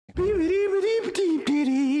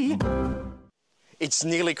It's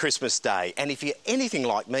nearly Christmas Day, and if you're anything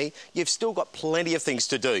like me, you've still got plenty of things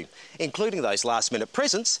to do, including those last-minute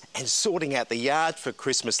presents and sorting out the yard for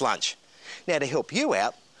Christmas lunch. Now, to help you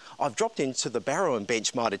out, I've dropped into the Barrow and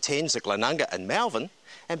Bench Mitre 10s at Glenunga and Malvern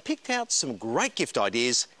and picked out some great gift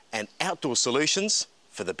ideas and outdoor solutions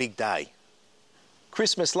for the big day.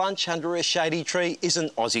 Christmas lunch under a shady tree is an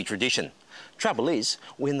Aussie tradition. Trouble is,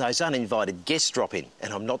 when those uninvited guests drop in,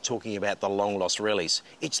 and I'm not talking about the long-lost rallies,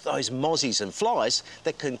 it's those mozzies and flies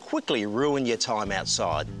that can quickly ruin your time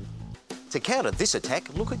outside. To counter this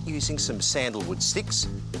attack, look at using some sandalwood sticks,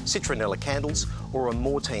 citronella candles or a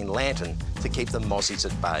Mortine lantern to keep the mozzies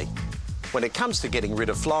at bay. When it comes to getting rid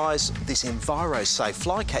of flies, this EnviroSafe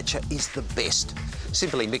flycatcher is the best.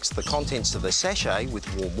 Simply mix the contents of the sachet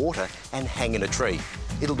with warm water and hang in a tree.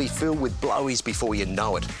 It'll be filled with blowies before you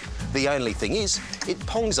know it. The only thing is, it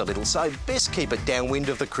pongs a little, so best keep it downwind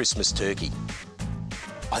of the Christmas turkey.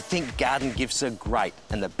 I think garden gifts are great,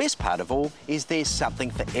 and the best part of all is there's something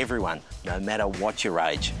for everyone, no matter what your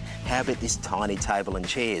age. How about this tiny table and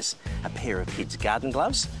chairs, a pair of kids' garden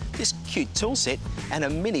gloves, this cute tool set, and a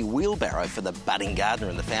mini wheelbarrow for the budding gardener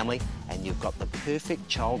in the family, and you've got the perfect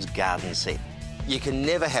child's garden set. You can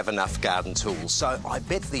never have enough garden tools, so I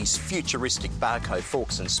bet these futuristic Barrow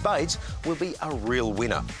forks and spades will be a real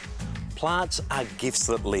winner. Plants are gifts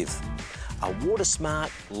that live. A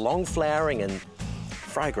water-smart, long-flowering and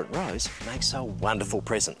fragrant rose makes a wonderful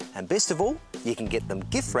present. And best of all, you can get them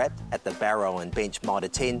gift-wrapped at the Barrow and Bench Mitre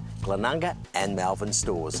 10, Glenunga and Malvern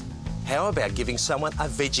stores. How about giving someone a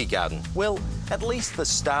veggie garden? Well, at least the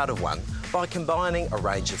start of one by combining a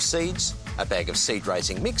range of seeds, a bag of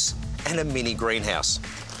seed-raising mix and a mini greenhouse.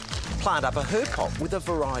 Plant up a herb pot with a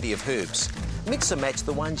variety of herbs. Mix and match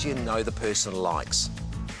the ones you know the person likes.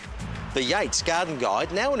 The Yates Garden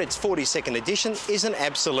Guide, now in its 42nd edition, is an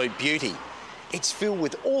absolute beauty. It's filled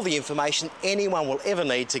with all the information anyone will ever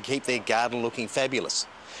need to keep their garden looking fabulous.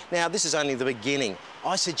 Now, this is only the beginning.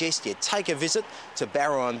 I suggest you take a visit to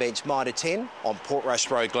Barrow and Bench Mitre 10 on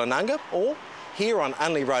Portrush Road, Glenunga, or here on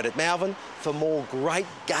Unley Road at Malvern for more great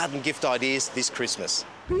garden gift ideas this Christmas.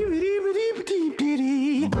 Are you ready?